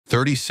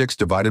36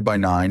 divided by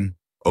 9,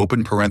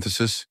 open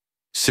parenthesis,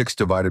 6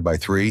 divided by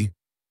 3,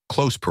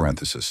 close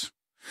parenthesis.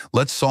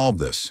 Let's solve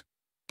this.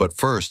 But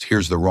first,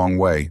 here's the wrong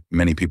way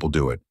many people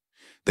do it.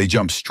 They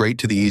jump straight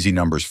to the easy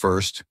numbers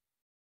first.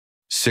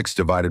 6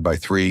 divided by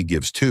 3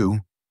 gives 2.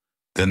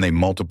 Then they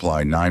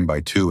multiply 9 by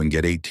 2 and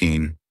get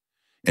 18.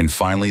 And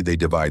finally, they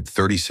divide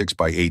 36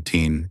 by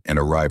 18 and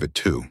arrive at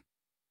 2.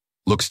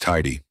 Looks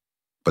tidy,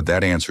 but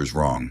that answer's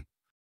wrong.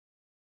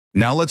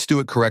 Now let's do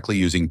it correctly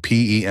using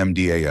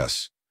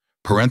PEMDAS.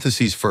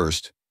 Parentheses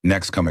first,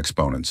 next come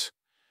exponents.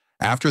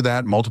 After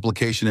that,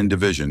 multiplication and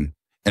division,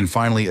 and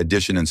finally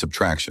addition and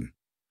subtraction.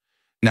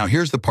 Now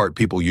here's the part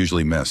people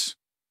usually miss.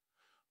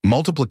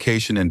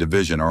 Multiplication and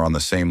division are on the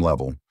same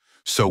level,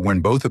 so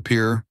when both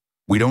appear,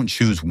 we don't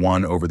choose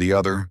one over the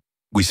other,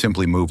 we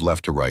simply move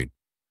left to right.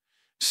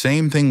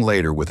 Same thing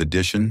later with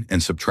addition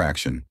and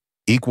subtraction.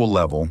 Equal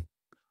level,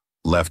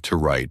 left to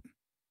right.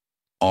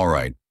 All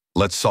right,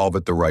 let's solve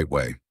it the right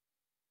way.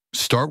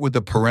 Start with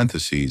the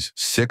parentheses,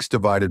 6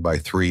 divided by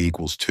 3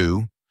 equals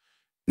 2.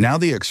 Now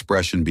the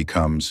expression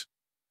becomes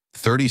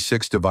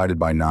 36 divided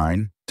by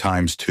 9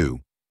 times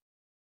 2.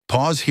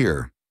 Pause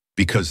here,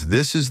 because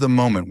this is the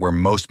moment where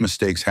most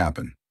mistakes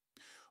happen.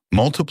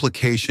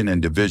 Multiplication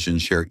and division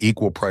share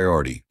equal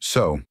priority,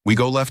 so we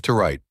go left to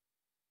right.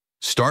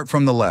 Start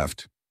from the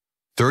left.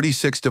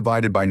 36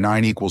 divided by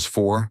 9 equals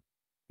 4,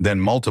 then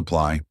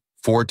multiply.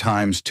 4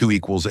 times 2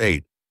 equals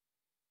 8.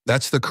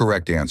 That's the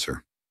correct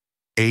answer.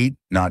 8,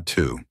 not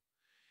 2.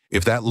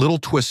 If that little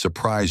twist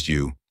surprised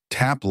you,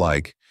 tap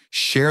like,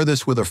 share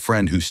this with a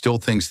friend who still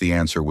thinks the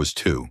answer was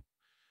 2.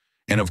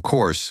 And of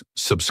course,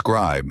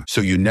 subscribe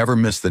so you never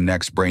miss the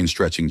next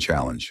brain-stretching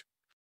challenge.